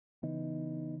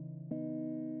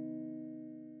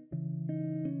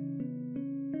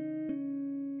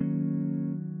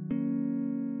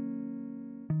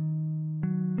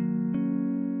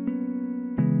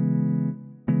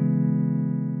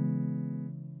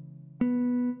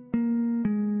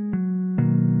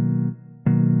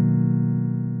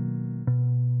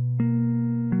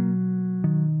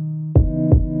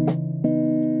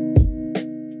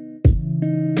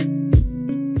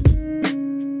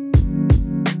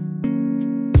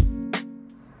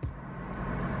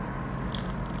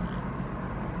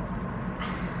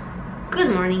Good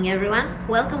morning everyone,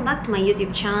 welcome back to my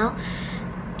YouTube channel.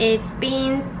 It's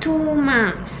been 2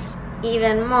 months,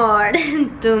 even more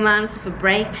than 2 months of a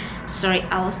break. Sorry,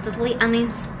 I was totally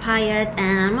uninspired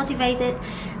and unmotivated,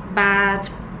 but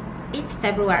it's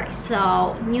February,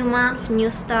 so new month, new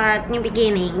start, new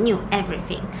beginning, new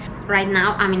everything. Right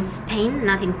now I'm in Spain,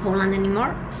 not in Poland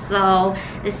anymore, so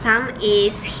the sun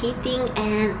is hitting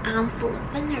and I'm full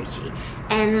of energy,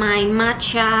 and my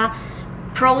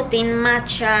protein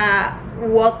matcha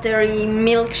watery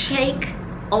milkshake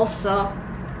also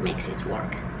makes its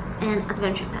work. And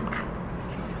Adventure Time cup.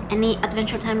 Any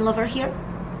Adventure Time lover here?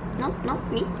 No,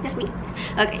 me, just me.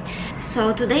 Okay,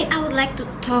 so today I would like to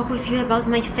talk with you about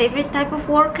my favorite type of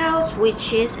workouts,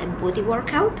 which is a booty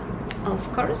workout, of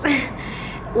course.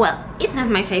 Well, it's not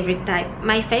my favorite type.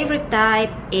 My favorite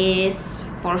type is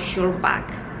for sure back.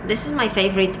 This is my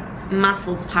favorite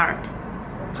muscle part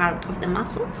of the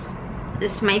muscles.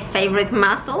 This is my favorite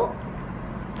muscle.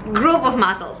 Group of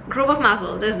muscles,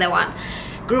 this is the one.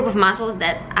 Group of muscles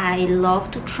that I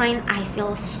love to train. I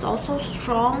feel so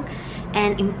strong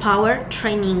and empowered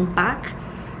training back,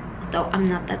 though I'm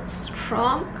not that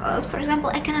strong, because for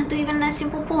example I cannot do even a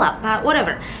simple pull-up, but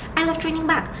whatever, I love training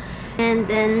back. And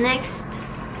the next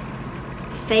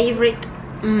favorite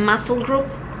muscle group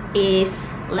is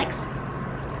legs.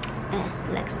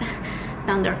 Legs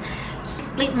down there.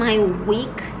 Split my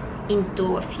week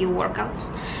into a few workouts,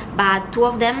 but 2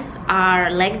 of them are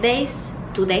leg days.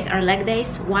 2 days are leg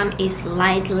days. One is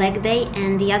light leg day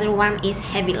and the other one is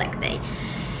heavy leg day.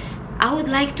 I would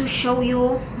like to show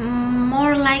you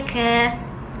more like a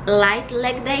light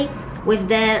leg day. With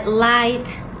the light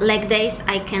leg days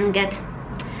I can get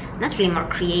not really more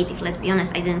creative, let's be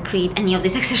honest. I didn't create any of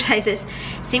these exercises.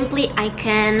 Simply I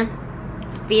can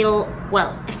feel,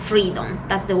 well, freedom,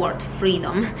 that's the word,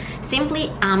 freedom. Simply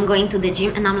I'm going to the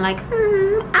gym and I'm like,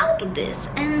 I'll do this,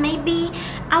 and maybe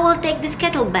I will take this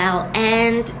kettlebell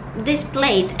and this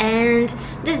plate and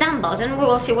these dumbbells and we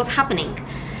will see what's happening.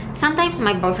 Sometimes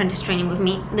my boyfriend is training with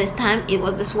me. This time it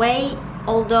was this way,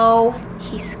 although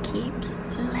he skips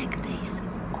leg days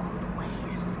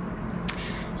always.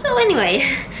 So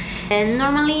anyway, and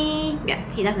normally, yeah,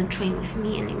 he doesn't train with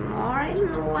me anymore. I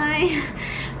don't know why,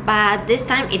 but this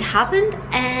time it happened,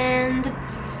 and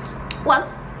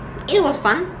well, it was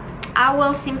fun. I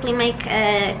will simply make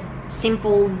a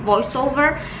simple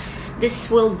voiceover. This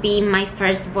will be my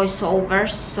first voiceover,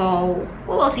 so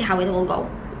we will see how it will go.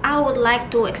 I would like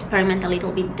to experiment a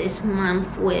little bit this month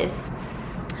with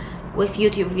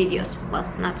YouTube videos. Well,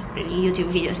 not really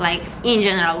YouTube videos, like in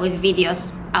general with videos.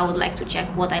 I would like to check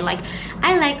what I like.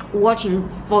 I like watching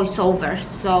voiceovers,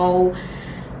 so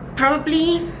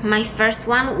probably my first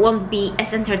one won't be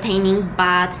as entertaining,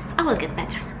 but I will get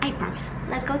better, I promise.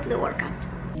 Let's go to the workout.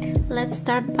 Let's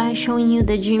start by showing you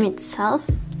the gym itself.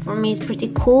 For me it's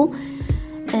pretty cool.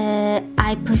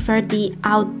 I prefer the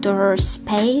outdoor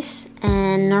space,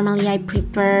 and normally I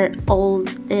prepare all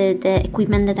the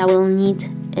equipment that I will need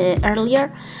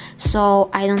earlier, so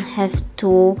I don't have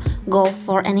to go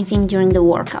for anything during the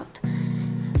workout.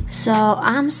 So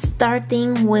I'm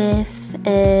starting with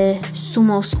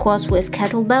sumo squats with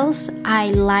kettlebells.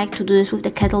 I like to do this with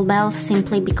the kettlebells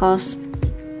simply because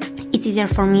it's easier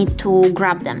for me to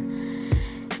grab them.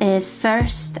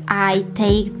 First I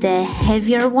take the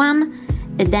heavier one,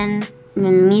 then the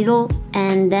middle,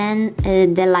 and then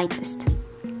the lightest.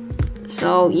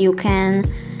 So you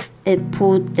can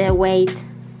put the weight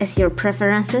as your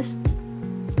preferences.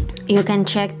 You can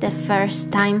check the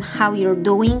first time how you're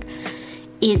doing.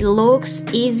 It looks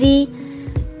easy.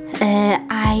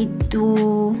 I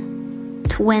do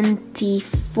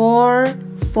 24,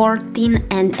 14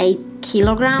 and 8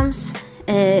 kilograms,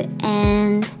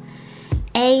 and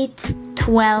 8,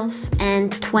 12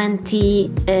 and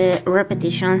 20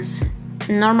 repetitions,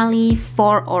 normally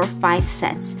 4 or 5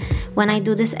 sets. When I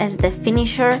do this as the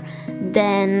finisher,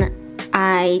 then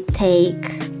I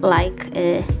take like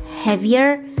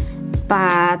heavier,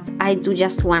 but I do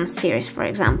just 1 series, for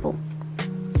example.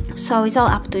 So it's all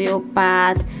up to you,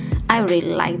 but I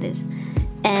really like this.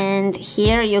 And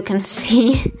here you can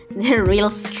see the real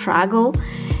struggle,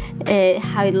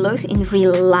 how it looks in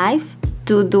real life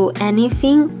to do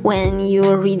anything when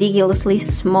you're ridiculously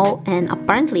small and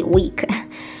apparently weak.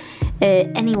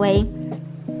 Anyway,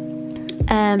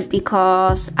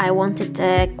 because I wanted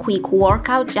a quick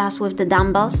workout just with the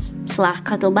dumbbells /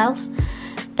 kettlebells,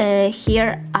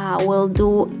 here I will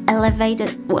do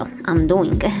I'm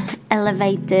doing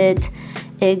elevated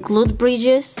glute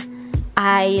bridges.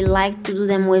 I like to do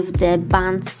them with the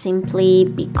bands simply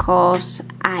because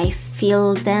I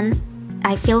feel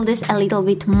this a little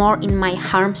bit more in my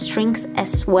hamstrings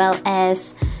as well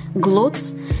as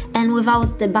glutes, and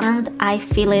without the band I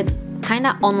feel it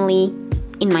kinda only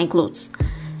in my glutes.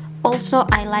 Also,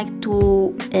 I like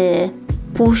to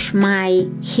push my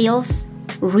heels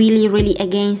really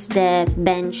against the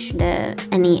bench,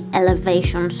 any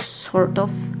elevation sort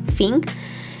of thing,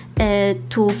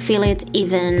 to feel it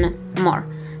even more.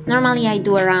 Normally I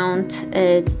do around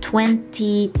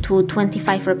 20 to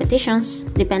 25 repetitions,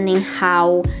 depending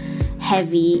how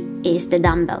heavy is the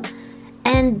dumbbell.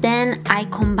 And then I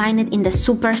combine it in the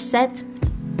superset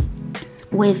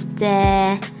with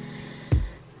the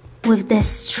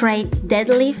straight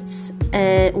deadlifts,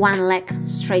 one leg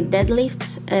straight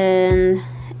deadlifts, and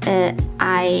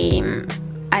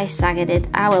I suck at it,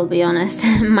 I will be honest.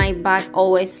 My back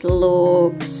always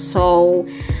looks so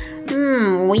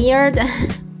weird,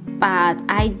 but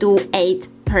I do 8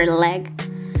 per leg.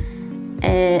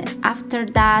 After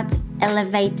that,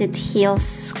 elevated heel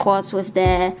squats with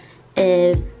the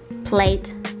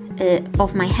plate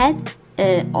of my head,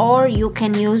 or you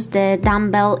can use the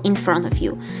dumbbell in front of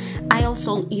you. I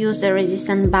also use the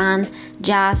resistance band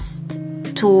just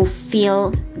to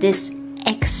feel this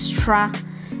extra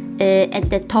at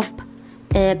the top,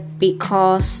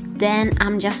 because then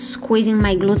I'm just squeezing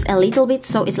my glutes a little bit,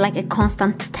 so it's like a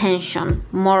constant tension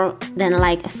more than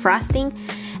like a thrusting.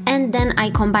 And then I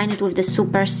combine it with the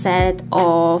superset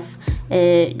of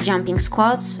jumping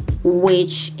squats,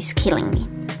 which is killing me.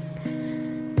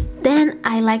 Then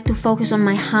I like to focus on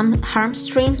my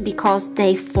hamstrings because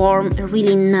they form a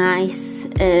really nice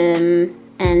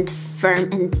and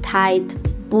firm and tight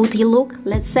booty look,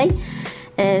 let's say.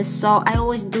 So I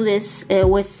always do this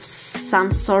with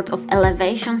some sort of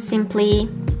elevation, simply,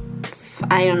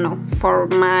 I don't know, for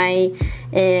my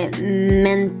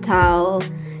mental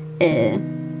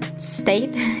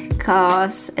state,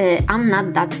 because I'm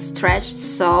not that stretched,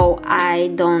 so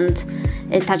I don't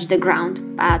touch the ground.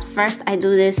 But first I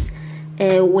do this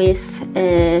with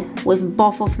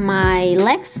both of my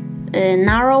legs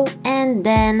narrow, and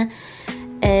then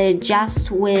just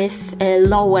with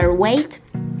lower weight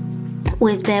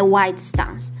with the wide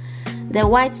stance. The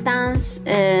wide stance,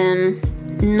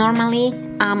 normally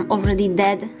I'm already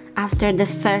dead after the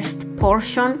first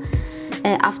portion,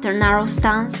 after narrow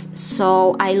stance,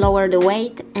 so I lower the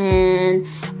weight, and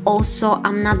also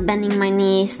I'm not bending my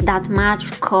knees that much,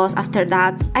 because after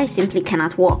that I simply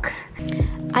cannot walk.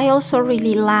 I also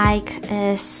really like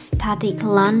static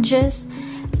lunges.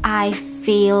 I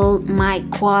feel my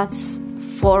quads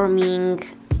forming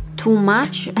too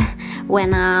much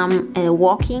when I'm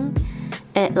walking,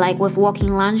 like with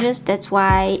walking lunges. That's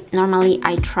why normally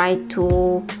I try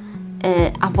to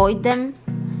avoid them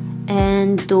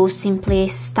and do simply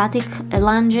static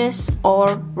lunges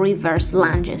or reverse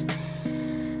lunges.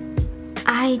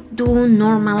 I do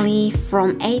normally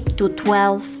from 8 to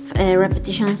 12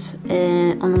 repetitions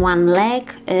on one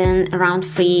leg and around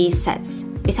 3 sets.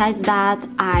 Besides that,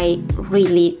 I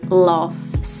really love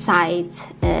side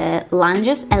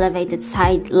lunges, elevated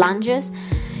side lunges.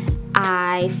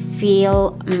 I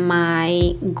feel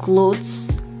my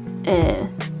glutes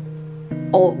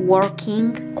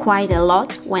working quite a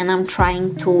lot when I'm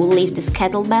trying to lift this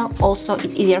kettlebell. Also,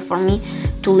 it's easier for me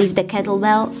to lift the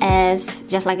kettlebell, as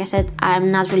just like I said,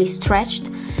 I'm not really stretched,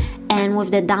 and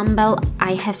with the dumbbell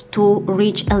I have to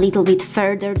reach a little bit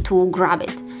further to grab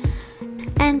it.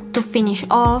 And to finish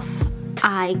off,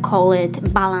 I call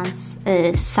it balance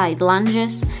side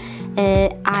lunges.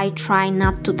 I try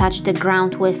not to touch the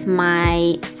ground with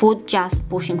my foot, just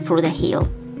pushing through the heel.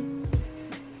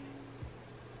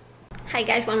 Hi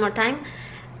guys, one more time.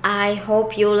 I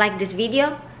hope you liked this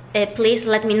video. Please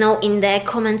let me know in the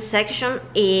comment section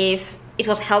if it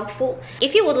was helpful.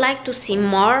 If you would like to see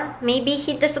more, maybe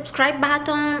hit the subscribe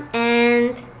button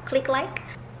and click like,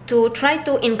 to try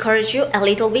to encourage you a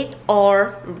little bit,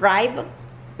 or bribe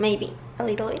maybe a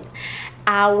little bit.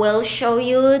 I will show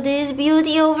you this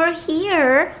beauty over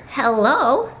here.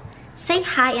 Hello, say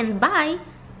hi and bye.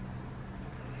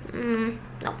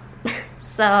 No.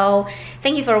 So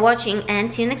thank you for watching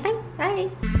and see you next time. Bye.